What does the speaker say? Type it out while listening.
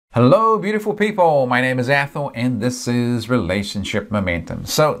Hello beautiful people, my name is Athol and this is Relationship Momentum.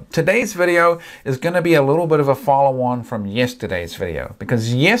 So today's video is going to be a little bit of a follow-on from yesterday's video,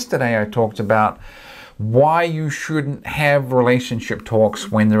 because yesterday I talked about why you shouldn't have relationship talks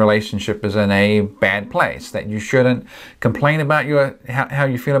when the relationship is in a bad place, that you shouldn't complain about how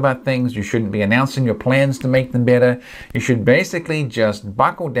you feel about things, you shouldn't be announcing your plans to make them better, you should basically just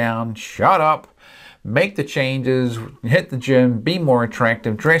buckle down, shut up, make the changes, hit the gym, be more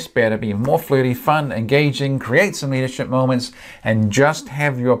attractive, dress better, be more flirty, fun, engaging, create some leadership moments, and just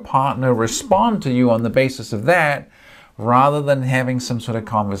have your partner respond to you on the basis of that, rather than having some sort of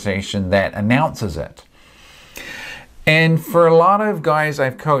conversation that announces it. And for a lot of guys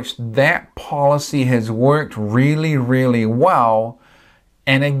I've coached, that policy has worked really, really well.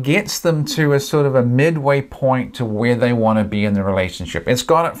 And it gets them to a sort of a midway point to where they want to be in the relationship. It's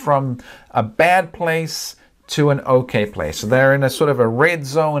got it from a bad place to an okay place. So they're in a sort of a red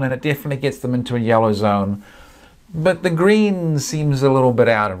zone, and it definitely gets them into a yellow zone. But the green seems a little bit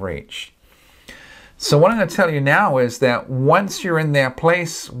out of reach. So what I'm going to tell you now is that once you're in that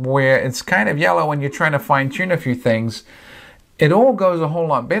place where it's kind of yellow and you're trying to fine-tune a few things, it all goes a whole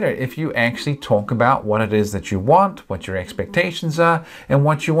lot better if you actually talk about what it is that you want, what your expectations are, and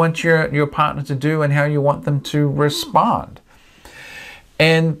what you want your partner to do and how you want them to respond.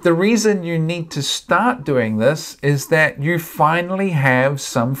 And the reason you need to start doing this is that you finally have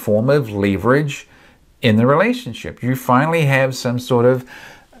some form of leverage in the relationship. You finally have some sort of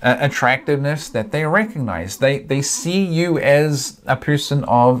attractiveness that they recognize. They see you as a person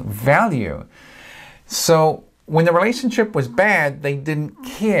of value. So when the relationship was bad, they didn't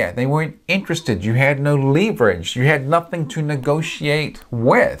care. They weren't interested. You had no leverage. You had nothing to negotiate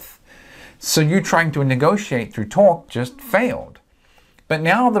with. So you trying to negotiate through talk just failed. But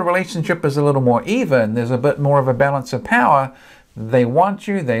now the relationship is a little more even. There's a bit more of a balance of power. They want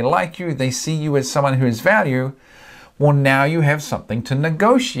you. They like you. They see you as someone who has value. Well, now you have something to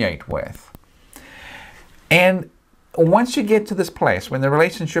negotiate with. And once you get to this place when the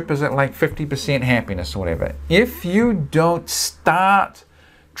relationship is at like 50% happiness or whatever, if you don't start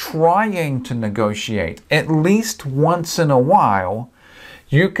trying to negotiate at least once in a while,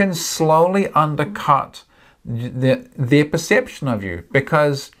 you can slowly undercut their perception of you,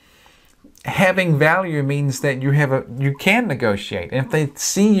 because having value means that you can negotiate. And if they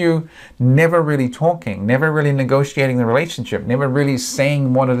see you never really talking, never really negotiating the relationship, never really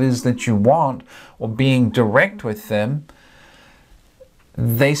saying what it is that you want or being direct with them,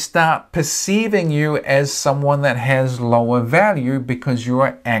 they start perceiving you as someone that has lower value because you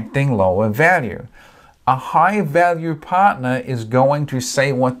are acting lower value. A high value partner is going to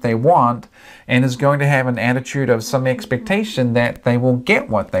say what they want and is going to have an attitude of some expectation that they will get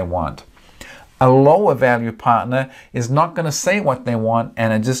what they want. A lower value partner is not going to say what they want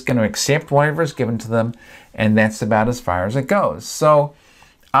and are just going to accept whatever is given to them, and that's about as far as it goes. So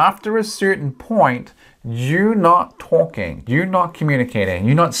after a certain point, you're not talking, you're not communicating,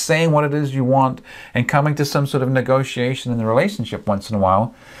 you're not saying what it is you want and coming to some sort of negotiation in the relationship once in a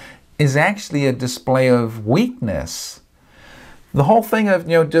while is actually a display of weakness. The whole thing of,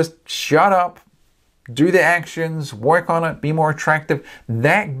 just shut up, do the actions, work on it, be more attractive,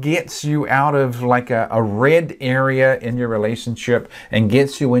 that gets you out of like a red area in your relationship and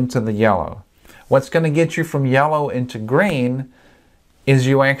gets you into the yellow. What's going to get you from yellow into green is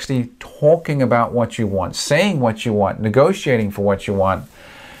you actually talking about what you want, saying what you want, negotiating for what you want.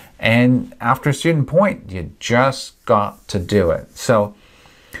 And after a certain point, you just got to do it. So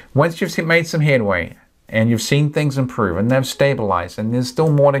once you've made some headway and you've seen things improve and they've stabilized and there's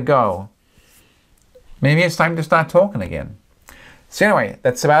still more to go, maybe it's time to start talking again. So anyway,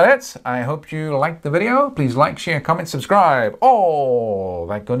 that's about it. I hope you liked the video. Please like, share, comment, subscribe, all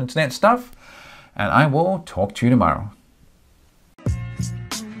that good internet stuff. And I will talk to you tomorrow.